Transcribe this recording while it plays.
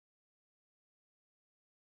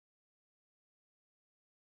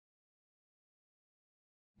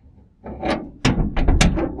Oh,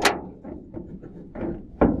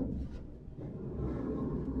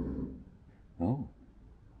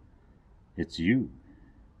 it's you.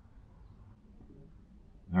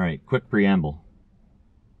 All right, quick preamble.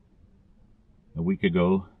 A week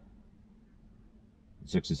ago,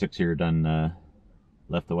 66 here done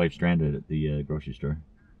left the wife stranded at the grocery store.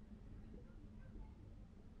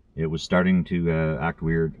 It was starting to act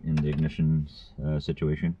weird in the ignition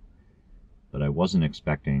situation, but I wasn't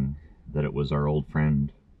expecting that it was our old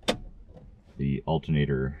friend, the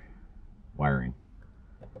alternator wiring,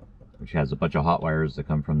 which has a bunch of hot wires that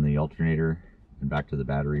come from the alternator and back to the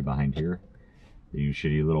battery behind here. They use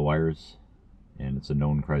shitty little wires, and it's a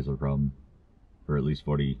known Chrysler problem for at least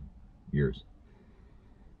 40 years.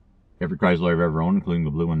 Every Chrysler I've ever owned, including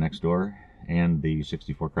the blue one next door, and the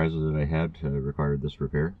 64 Chrysler that I had required this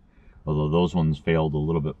repair. Although those ones failed a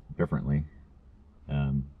little bit differently.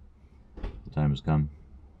 The time has come.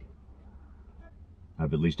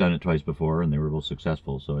 I've at least done it twice before, and they were both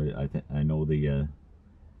successful. So I know the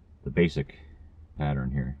basic pattern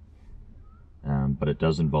here. But it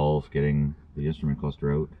does involve getting the instrument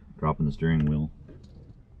cluster out, dropping the steering wheel.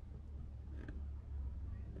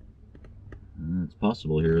 It's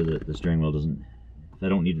possible here that the steering wheel doesn't. If I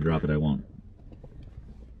don't need to drop it, I won't.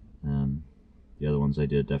 The other ones I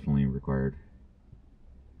did definitely required.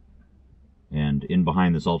 And in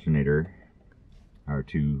behind this alternator are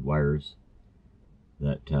two wires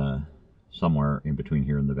that somewhere in between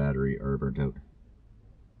here and the battery are burnt out.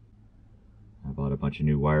 I bought a bunch of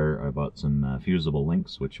new wire. I bought some fusible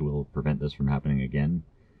links, which will prevent this from happening again.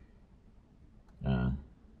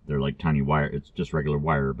 They're like tiny wire. It's just regular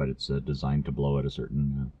wire, but it's designed to blow at a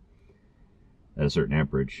certain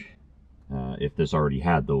amperage. If this already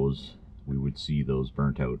had those, we would see those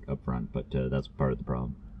burnt out up front, but that's part of the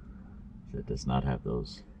problem. It does not have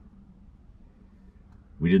those.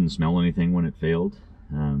 We didn't smell anything when it failed,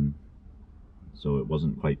 so it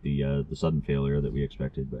wasn't quite the sudden failure that we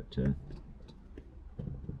expected, but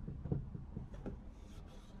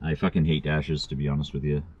I fucking hate dashes, to be honest with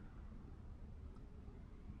you.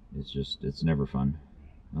 It's never fun.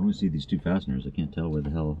 I only see these two fasteners. I can't tell where the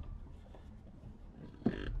hell.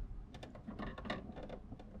 I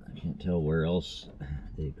can't tell where else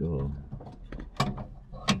they go.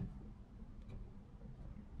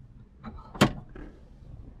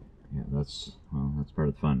 Yeah, that's part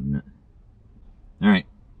of the fun, isn't it? Alright,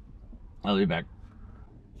 I'll be back.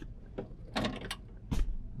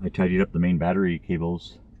 I tidied up the main battery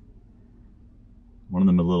cables. One of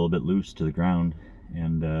them a little bit loose to the ground,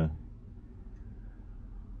 and the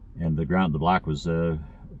black was kind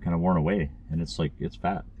of worn away, and it's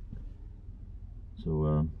fat.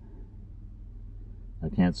 So I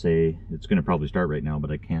can't say it's going to probably start right now,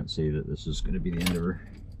 but I can't say that this is going to be the end of her.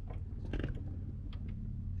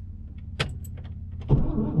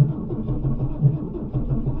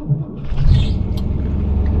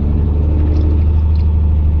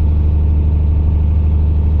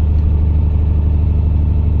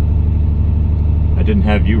 I didn't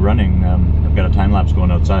have you running. I've got a time lapse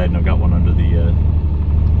going outside, and I've got one under the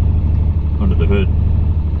hood.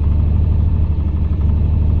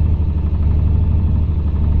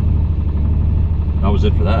 That was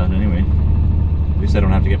it for that, anyway. At least I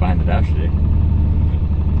don't have to get behind the dash today.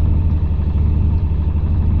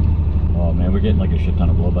 Oh man, we're getting like a shit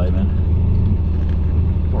ton of blow by, man.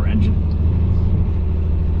 Poor engine.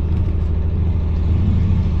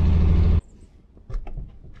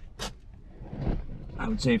 I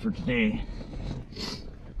would say for today,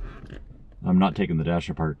 I'm not taking the dash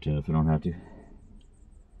apart if I don't have to.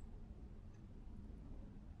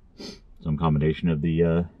 Some combination of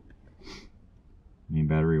the main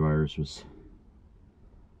battery wires was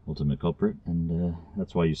ultimate culprit, and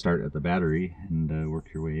that's why you start at the battery and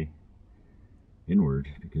work your way inward,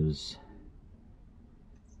 because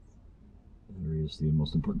battery is the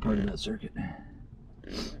most important part of that circuit.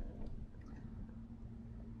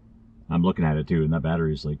 I'm looking at it too, and that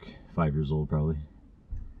battery is like 5 years old probably.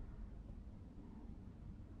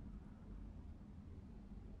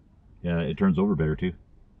 Yeah, it turns over better too.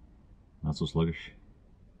 Not so sluggish.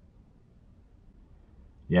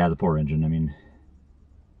 Yeah, the poor engine. I mean,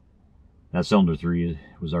 that cylinder 3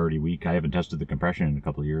 was already weak. I haven't tested the compression in a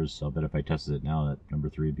couple of years, so I'll bet if I tested it now, that number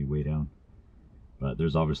 3 would be way down. But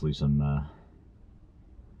there's obviously some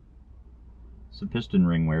piston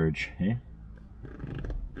ring wearage, eh?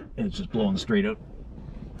 And it's just blowing straight out.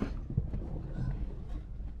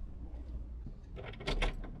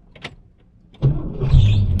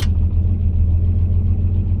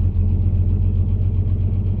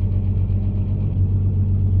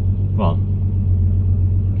 Well,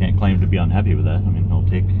 can't claim to be unhappy with that. I mean, it'll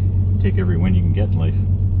take take every win you can get in life.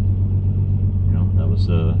 You know, that was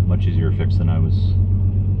a much easier fix than I was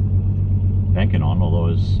banking on, although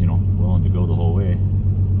I was, you know, willing to go the whole way.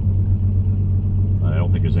 But I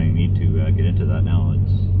don't think there's any need to get into that now.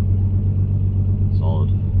 It's solid.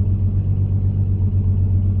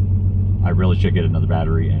 I really should get another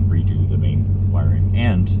battery and redo the main wiring,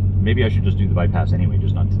 and maybe I should just do the bypass anyway,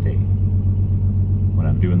 just not today. When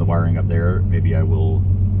I'm doing the wiring up there, maybe I will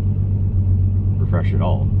refresh it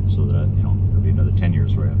all, so that, you know, it'll be another 10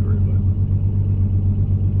 years where I have to worry about it.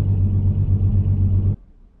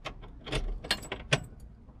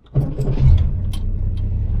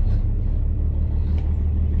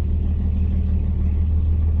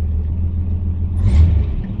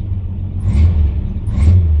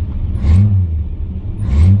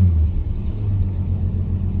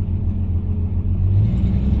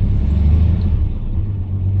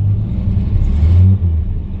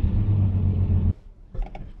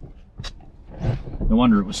 No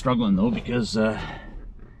wonder it was struggling though, because the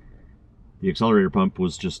accelerator pump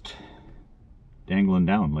was just dangling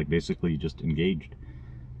down, like basically just engaged.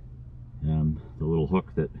 The little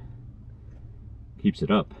hook that keeps it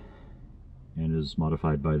up and is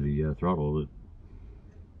modified by the throttle, it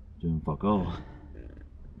doing fuck all.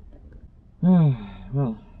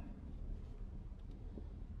 Well,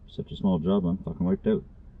 such a small job, I'm fucking wiped out.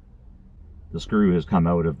 The screw has come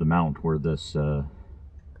out of the mount where this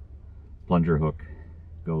plunger hook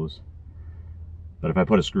goes, but if I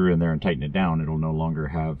put a screw in there and tighten it down, it'll no longer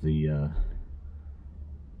have the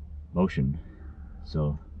motion.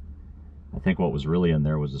 So I think what was really in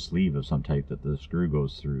there was a sleeve of some type that the screw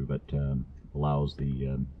goes through, but allows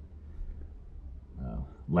the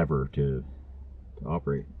lever to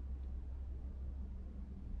operate.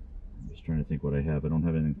 I'm just trying to think what I have. I don't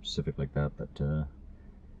have anything specific like that, but there's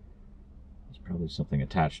probably something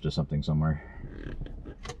attached to something somewhere.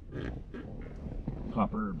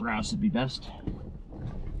 Copper or brass would be best.